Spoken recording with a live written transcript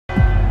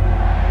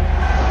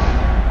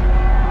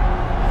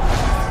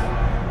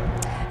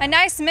A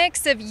nice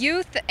mix of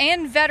youth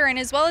and veteran,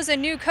 as well as a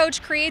new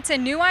coach, creates a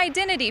new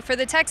identity for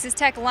the Texas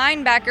Tech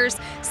linebackers.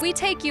 So we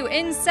take you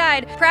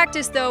inside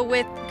practice, though,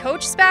 with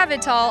Coach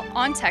Spavital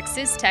on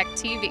Texas Tech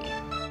TV.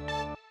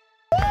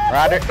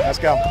 Roger, let's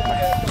go.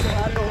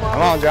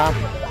 Come on, John.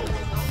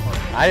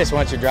 I just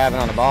want you driving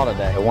on the ball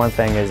today. The one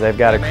thing is they've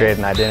got to create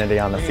an identity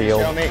on the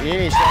field. You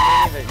need to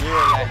show me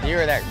that you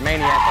were that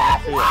maniac on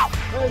that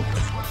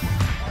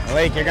field.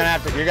 Malik,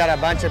 you got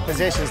a bunch of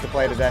positions to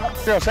play today.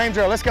 Same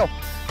drill, let's go.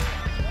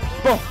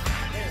 Boom.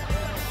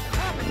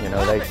 You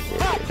know,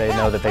 they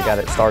know that they got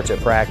it starts at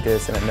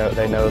practice, and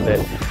they know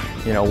that,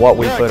 you know, what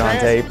we put on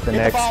tape the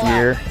next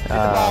year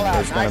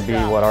is going to be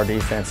what our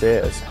defense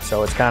is.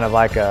 So it's kind of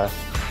like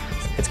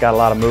it's got a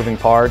lot of moving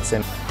parts.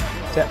 And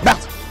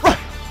bounce, run,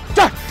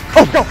 drive,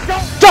 oh, go,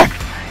 drive.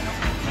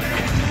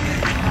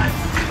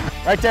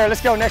 Right there, let's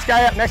go. Next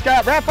guy up,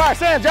 rapid fire,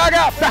 Sam, jog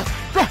out, bounce,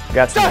 run.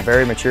 Got some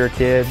very mature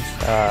kids,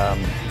 got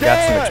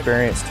some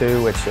experience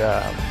too, which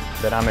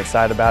that I'm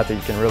excited about, that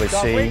you can really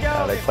see.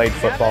 They played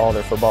football,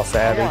 they're football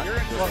savvy.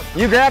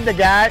 You grab the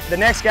guy, the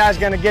next guy's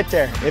going to get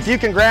there. If you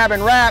can grab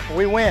and wrap,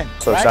 we win.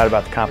 So excited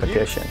about the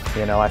competition.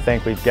 You know, I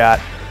think we've got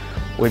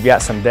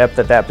some depth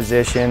at that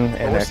position,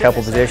 and a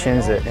couple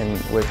positions and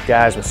with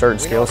guys with certain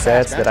skill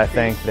sets that I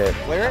think that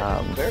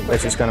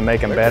it's just going to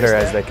make them better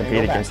as they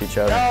compete against each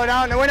other. No,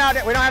 we don't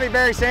have any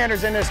Barry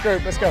Sanders in this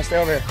group. Let's go,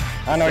 stay over here.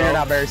 I know you're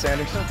not Barry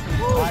Sanders.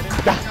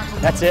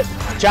 That's it.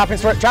 Chop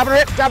and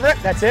rip,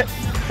 that's it.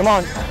 Come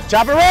on,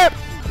 chop and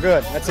rip.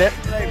 Good, that's it.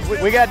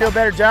 We got to do a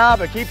better job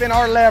of keeping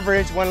our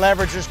leverage when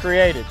leverage is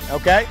created,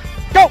 okay?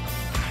 Go!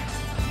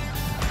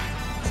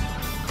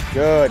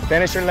 Good,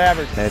 finish your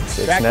leverage. It's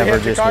never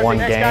just one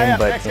game,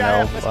 but, you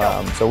know,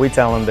 so we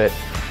tell them that,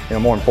 you know,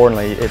 more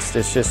importantly, it's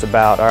just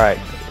about, all right,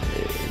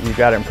 you've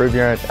got to improve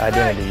your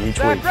identity each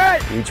week.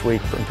 Each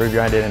week, improve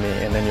your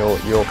identity, and then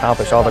you'll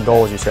accomplish all the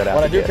goals you set out to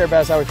What I do get. care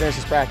about is how we finish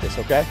this practice,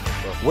 okay?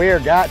 We're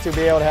got to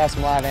be able to have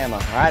some live ammo,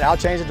 all right? I'll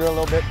change the drill a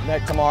little bit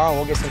tomorrow, and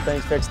we'll get some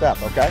things fixed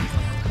up, okay?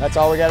 That's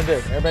all we got to do.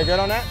 Everybody good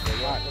on that?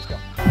 All right, let's go.